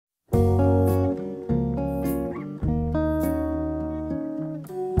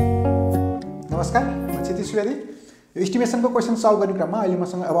नमस्कार, म क्षितिज सुवेदी। यो एस्टिमेसनको क्वेसन सल्भ गर्ने क्रममा अहिले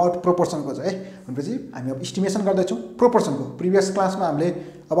मसँग अबाउट प्रोपोर्सनको छ है। भनेपछि हामी अब एस्टिमेसन गर्दैछौँ प्रोपोर्सनको। प्रिभियस क्लासमा हामीले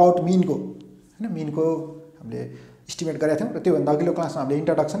अबाउट मिनको हैन मिनको हामीले एस्टिमेट गरेका थियौँ र त्योभन्दा अघिल्लो क्लासमा हामीले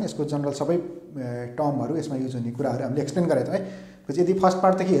इन्ट्रोडक्सन यसको जनरल सबै टर्महरू यसमा युज हुने कुराहरू हामीले एक्सप्लेन गरेका थियौँ है। पछि यदि फर्स्ट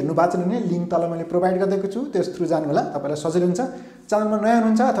पार्टदेखि हेर्नु भएको छैन भने लिङ्क तल मैले प्रोभाइड गरिदिएको छु, त्यस थ्रु जानु होला, तपाईँलाई सजिलो हुन्छ। च्यानलमा नयाँ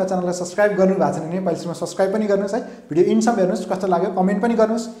हुनुहुन्छ अथवा च्यानललाई सब्स्क्राइब गर्नु भएको छैन भने पहिलेसम्म सब्स्क्राइब पनि गर्नुहोस् है। भिडियो इन्डसम्म हेर्नुहोस्, कस्तो लाग्यो कमेन्ट पनि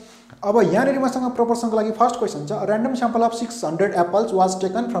गर्नुहोस्। अब यहाँनिर मसँग प्रोपोर्सनको लागि फर्स्ट क्वेसन छ, random sample of 600 apples was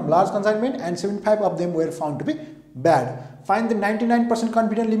taken from large consignment and 75 of them where found to be bad. Find the 99%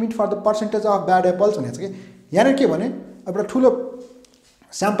 confident limit for the percentage of bad apples भनेको छ कि यहाँनिर के भने एउटा ठुलो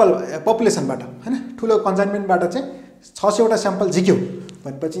स्याम्पल पपुलेसनबाट हैन ठुलो कन्साइनमेन्टबाट चाहिँ 600 वटा स्याम्पल झिक्यो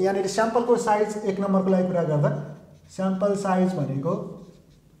भनेपछि यहाँनिर स्याम्पलको साइज एक नम्बरको लागि कुरा गर्दा स्याम्पल साइज भनेको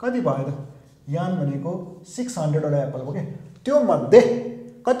कति भयो त? यहाँ भनेको 600 वटा एप्पल हो के। त्यो मध्ये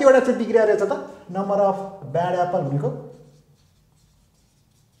कतिवटा चाहिँ बिग्रिया रहेछ त? नम्बर अफ ब्याड एप्पल भनेको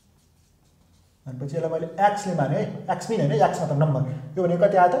भनेपछि यसलाई मैले एक्स ले माने है, एक्स मिन हैन, एक्स मतलब नम्बर। यो भनेको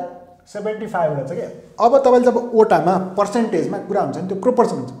कति आयो त? 75 वटा छ के। अब तपाईले जब ओटामा पर्सेन्टेजमा कुरा हुन्छ नि त्यो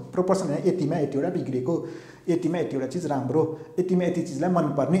प्रोपोर्सन हुन्छ। प्रोपोर्सन हैन यतिमा यतिवटा बिग्रेको, यतिमा यतिवटा चीज राम्रो, यतिमा यति चीजलाई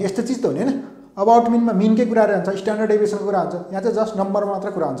मनपर्ने, यस्तो चीज त हुने हैन। अबाउट मिनमा मिनकै कुराहरु हुन्छ, स्ट्यान्डर्ड डेभिएसनको कुरा हुन्छ। यहाँ चाहिँ जस्ट नम्बर मात्र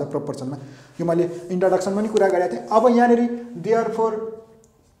कुरा हुन्छ प्रोपोर्सनमा। यो मैले इन्ट्रोडक्सन पनि कुरा गरेको थिएँ। अब यहाँनेरि therefore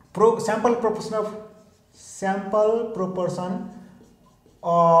sample proportion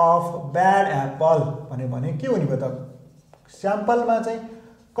of bad Apple भने के हुने भयो त? स्याम्पलमा चाहिँ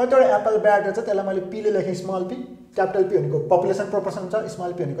कतिवटा एप्पल ब्याड रहेछ त्यसलाई मैले पी ले लेखेँ, स्मल पी। क्यापिटल पी भनेको पपुलेसन प्रोपोर्सन हुन्छ,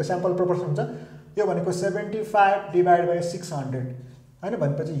 स्मल पी भनेको स्याम्पल प्रोपोर्सन हुन्छ। यो भनेको 75 डिवाइड बाइ 600 हैन।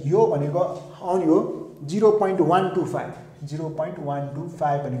 भनेपछि यो भनेको आउने हो 0.125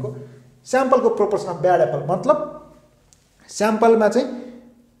 0.125 भनेको स्याम्पलको प्रोपोर्सन अफ ब्याड एप्पल। मतलब स्याम्पलमा चाहिँ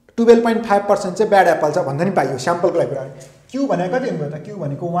 12.5% चाहिँ ब्याड एप्पल छ भन्दा नि पाइयो स्याम्पलको लागि कुरा। क्यू भनेको कति हुनुभयो त? क्यू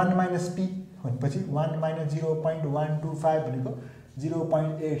भनेको 1 माइनस पी भनेपछि 1 माइनस 0.125 भनेको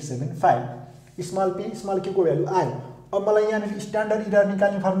 0.875। स्मल पी स्मल क्यू को भ्यालु आयो। अब मलाई यहाँनिर स्ट्यान्डर्ड इरर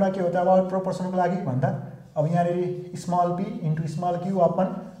निकाल्ने फर्मुला के हो त अबाउट प्रोपोर्सनको लागि भन्दा? अब यहाँनिर small P into small Q upon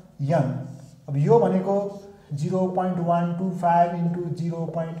यन। अब यो भनेको 0.125 इन्टु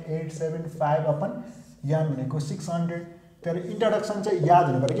 0.875 अपन यन भनेको 600। तर इन्ट्रोडक्सन चाहिँ याद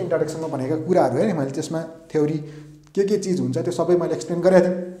हुनु पर्यो कि इन्ट्रोडक्सनमा भनेका कुराहरू है, मैले त्यसमा थ्योरी के चीज हुन्छ त्यो सबै मैले एक्सप्लेन गरेको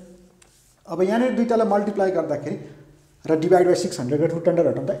थिएँ। अब यहाँनिर दुईटालाई मल्टिप्लाई गर्दाखेरि र डिवाइड बाइ 600 गरेर रुट अन्डर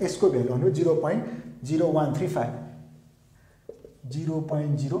हटाउँदा यसको भ्यालु आउने 0.0135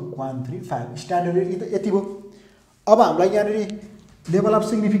 0.0135 स्ट्यान्डर्ड यति भयो। अब हामीलाई यहाँनिर लेभल अफ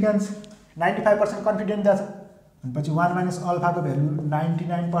सिग्निफिकेन्स 95% कन्फिडेन्ट दिएको छ भनेपछि 1 माइनस अल्फाको भ्यालु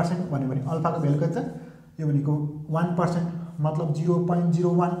 99% भन्यो भने अल्फाको भ्यालु कति छ? यो भनेको 1% मतलब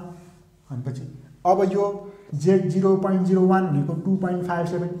 0.01 भनेपछि अब यो z 0.01 भनेको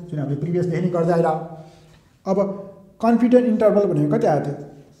 2.57 जुन हामीले प्रिभियसदेखि नै गर्दै आइरहेको। अब कन्फिडेन्ट इन्टरभल भनेको कति आयो त?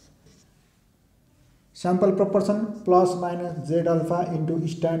 Sample proportion plus minus Z alpha into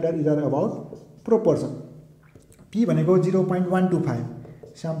standard error about proportion. P भनेको 0.125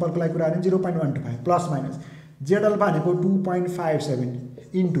 स्याम्पलको लागि कुरा भने 0.125 प्लस माइनस जेड अल्फा भनेको 2.57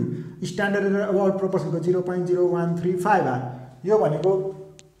 इन्टु स्ट्यान्डर्ड इरर अबाउट प्रोपोर्सनको 0.0135 आयो। यो भनेको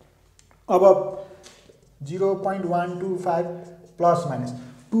अब 0.125 प्लस माइनस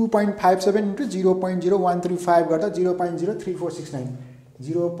 2.57 इन्टु 0.0135 गर्दा 0.03469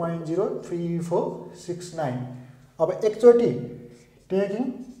 0.03469। अब एकचोटि टेकिङ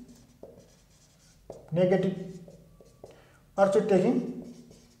नेगेटिभ अर्चोटि टेकिङ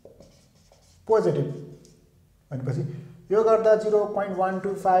पोजिटिभ भनेपछि यो गर्दा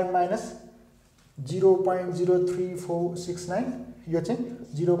 0.125 माइनस 0.03469 यो चाहिँ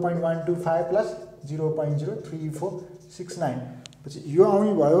 0.125 प्लस 0.03469 पछि यो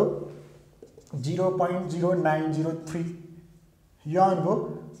आउने भयो 0.0903 यो आउने भयो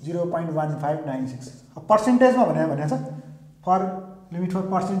 0.1596। अब पर्सेन्टेजमा भने छ for limit for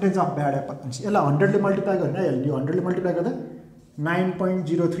percentage of bad Apple भनेपछि यसलाई 100 ले मल्टिप्लाई गर्ने है। यो 100 ले मल्टिप्लाई गर्दा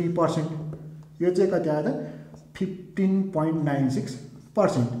 9.03%। यो चाहिँ कति आयो त?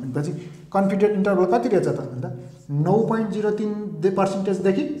 15.96% भनेपछि कन्फिडेन्ट इन्टरभल कति रहेछ त भन्दा 9.03%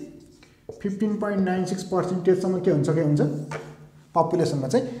 देखि 15.96% के हुन्छ पपुलेसनमा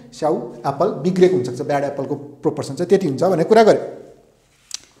चाहिँ स्याउ एप्पल बिग्रेको हुन्छ, ब्याड एप्पलको प्रोपोर्सन चाहिँ त्यति हुन्छ भन्ने कुरा गर्यो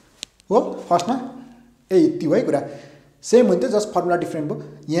हो। फर्स्टमा यति हो है कुरा, सेम हुन्थ्यो जस्ट फर्मुला डिफ्रेन्ट भयो।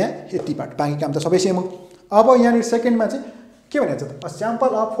 यहाँ यति पार्ट, बाँकी काम त सबै सेम हो। अब यहाँनिर सेकेन्डमा चाहिँ के भनेको छ त? A sample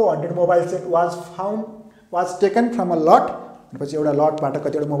of 400 mobile set was taken from a lot भनेपछि एउटा लटबाट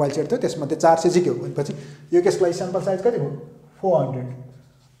कतिवटा मोबाइल सेट थियो त्यसमध्ये 400 झिक्यो भनेपछि यो केसको लागि स्याम्पल साइज कति भयो? 400।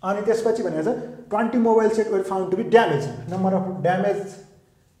 अनि त्यसपछि भनेको छ 20 mobile set were found to be damage number of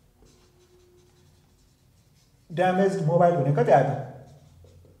damage mobile भने कति आयो त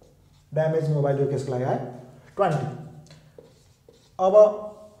ड्यामेज मोबाइल यो केसको लागि आयो 20 अब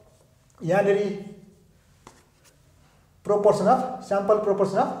यहाँनेरि proportion of sample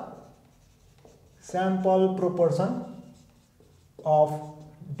proportion of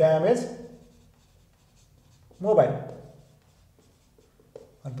damage mobile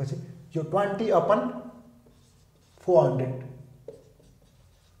अनि यो 20 upon 400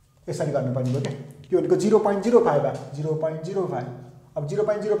 यसरी गर्नुपर्ने भयो के यो भनेको 0.05 आ 0.05 अब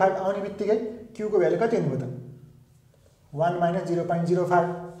 0.05 आउने बित्तिकै q को भ्यालु कति हुने भयो त 1 minus 0.05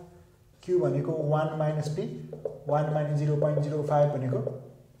 q भनेको 1 minus p 1 minus 0.05 भनेको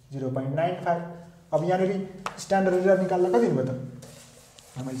 0.95 अब यहाँनेरि स्ट्यान्डर्ड एरर निकाल्दा कति हुने भयो त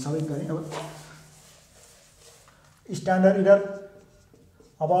मैले सबै गरेँ अब स्ट्यान्डर्ड एरर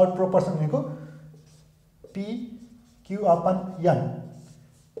अबाउट प्रोपोर्सन भनेको p q upon n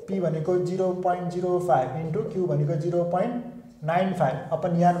p भनेको 0.05 इन्टु q भनेको 0.95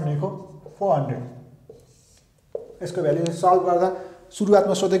 अपन n भनेको 400 यसको भ्यालु सल्भ गर्दा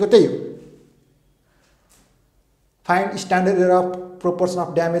सुरुवातमा सोधेको त्यही हो find standard error of proportion of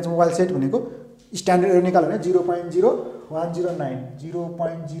damage mobile set भनेको स्ट्यान्डर्ड एरर निकाल्यो भने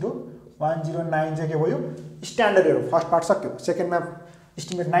 0.0109 चाहिँ के भयो स्ट्यान्डर्ड एरर फर्स्ट पार्ट सक्यो सेकेन्डमा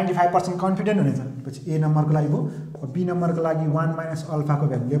एस्टिमेट 95% कन्फिडेन्ट हुनेछ पछि ए नम्बरको लागि भयो बी नम्बरको लागि 1 माइनस अल्फा को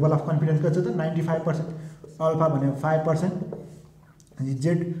भ्यालु लेभल अफ कन्फिडेन्स कति छ त 95% अल्फा भनेको 5% अनि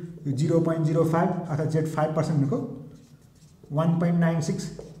जेड 0.05 अथवा जेड 5% भनेको 1.96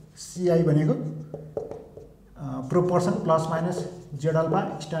 सीआई भनेको proportion plus minus Z alpha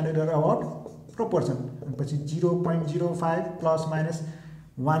standard error about proportion अनि पछि 0.05 plus minus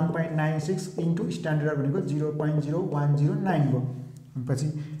 1.96 into standard error भनेको 0.0109 भयो अनि पछि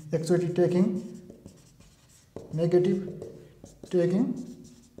एकचोटि टेकिङ नेगेटिभ टेकिङ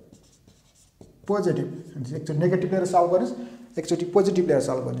पोजिटिभ अनि एकचोटि नेगेटिभ लिएर सल्भ गर्नुस् एकचोटि पोजिटिभ लिएर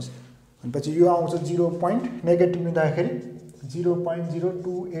सल्भ गर्नुस् अनि पछि यो आउँछ 0. नेगेटिभ लिँदाखेरि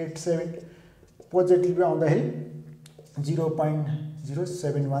 0.0287 पोजिटिभ आउँदाखेरि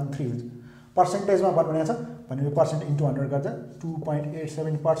 0.0713 हुन्छ पर्सेन्टेजमा भनेको छ भनेको पर्सेन्ट इन्टु 100 गर्दा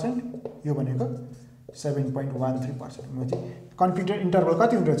 2.87% यो भनेको 7.13% भनेपछि कन्फिडेन्ट इन्टरभल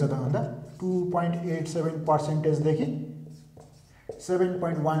कति हुँदो रहेछ त भन्दा 2.87% देखि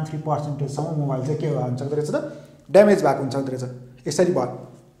 7.13% सम्म मोबाइल चाहिँ के हुन्छ रहेछ त ड्यामेज भएको हुन्छ रहेछ यसरी भयो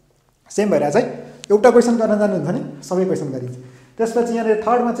सेम भइरहेछ है एउटा क्वेसन गर्न जानुहुन्छ भने सबै क्वेसन गरिन्छ त्यसपछि यहाँ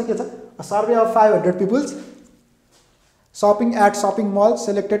थर्डमा चाहिँ के छ a survey of 500 peoples shopping at shopping mall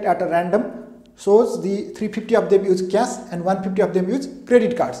selected at a random shows the 350 of them use cash and 150 of them use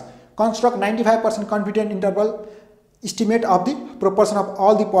credit cards construct 95% confident interval estimate of the proportion of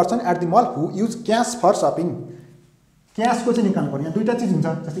all the person at the mall who use cash for shopping cash को चाहिँ निकाल्नु पर्यो यहाँ दुईटा चीज हुन्छ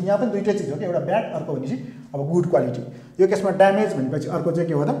जस्तै यहाँ पनि दुईटा चीज हो कि एउटा ब्याड अर्को भनेपछि अब गुड क्वालिटी यो केसमा ड्यामेज भनेपछि अर्को चाहिँ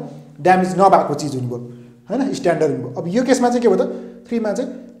के हो त ड्यामेज नभएको चीज हुनुभयो हैन स्ट्यान्डर्ड हुनुभयो अब यो केसमा चाहिँ के हो त 3 मा चाहिँ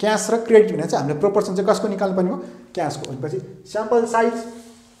क्याश र क्रेडिट भने चाहिँ हामीले प्रोपोर्सन चाहिँ कसको निकाल्नु पर्ने हो क्याशको भनेपछि स्याम्पल साइज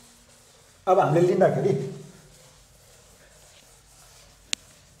अब हामीले लिँदाखेरि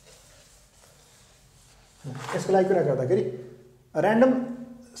यसको लागि कुरा गर्दाखेरि र्यान्डम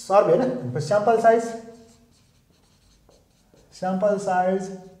सर्भे हैन स्याम्पल साइज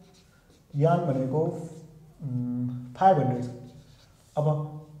यान भनेको 500 अब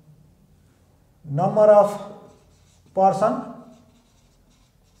number of person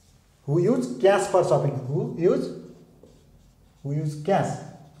who use cash for shopping who use cash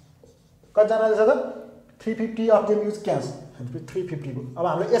कतिजनाले छ त 350 of them use cash 350 भयो अब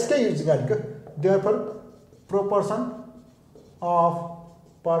हामीले यसकै युज गरेको therefore proportion of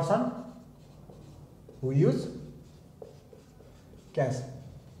person who use cash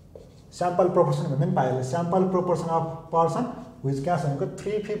sample proportion भन्ने पनि पाइयो sample proportion of person who use cash भनेको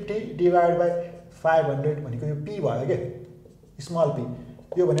 350 divided by 500 भनेको यो p भयो के स्मल p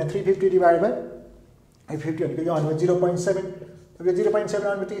यो भने 350 divided by 50 भनेको यो भनेको 0.7 अब यो 0.7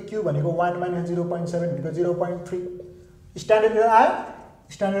 आउने बित्तिकै q भनेको 1 minus 0.7 भनेको 0.3 स्ट्यान्डर्ड एरर आयो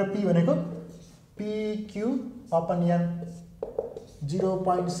स्ट्यान्डर्ड p भनेको pq upon n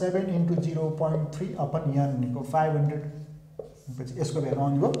 0.7 into 0.3 upon n भनेको 500 पछि यसको भ्यालु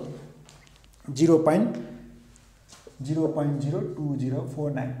आउने भयो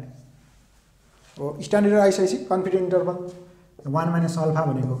 0.02049 हो स्ट्यान्डर्ड एरर आइसकेपछि कन्फिडेन्ट इन्टरभल 1 minus अल्फा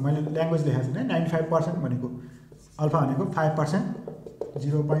भनेको मैले ल्याङ्ग्वेज लेखेको छु 95% भनेको अल्फा भनेको 5%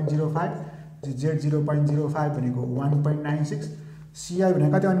 0.05 जेड 0.05 भनेको 1.96 सीआई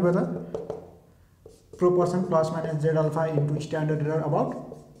भनेको कति आउने भयो त proportion plus minus Z alpha into standard error about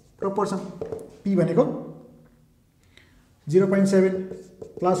proportion P भनेको 0.7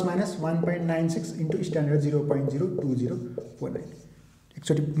 प्लस माइनस 1.96 इन्टु स्ट्यान्डर्ड 0.02049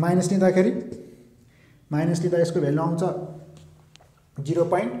 एकचोटि माइनस लिँदाखेरि माइनस लिँदा यसको भ्यालु आउँछ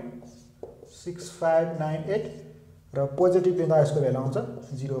 0.6598 र पोजिटिभ लिँदा यसको भ्यालु आउँछ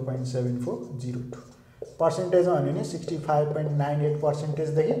 0.7402 पर्सेन्टेजमा भन्यो भने 65.98%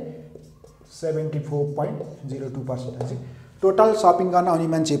 देखि 74.02% टोटल सपिङ गर्न आउने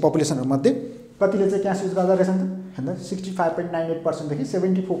मान्छे पपुलेसनहरुमध्ये कतिले चाहिँ क्याश युज गर्दा रहेछन् त हैन 65.98% देखि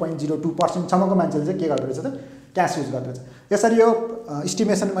 74.02% सम्मको मान्छेले चाहिँ के गर्दै रहेछ त क्याश युज गर्दै रहेछ यसरी यो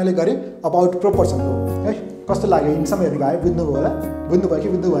एस्टिमेसन मैले गरे अबाउट प्रोपोर्सनको है कस्तो लाग्यो इन्सम हेर्नु भयो बुझ्नुभयो होला बुझ्नुभयो कि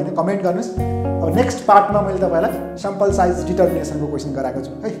बुझ्नु भएन कमेन्ट गर्नुस् अब नेक्स्ट पार्टमा मैले तपाईलाई सैम्पल साइज डिटर्मिनेसनको क्वेशन गराएको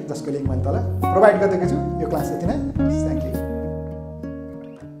छु है जसको लिंक मैले तल प्रोवाइड गरिदिएको छु यो क्लास यति नै थ्यांक यू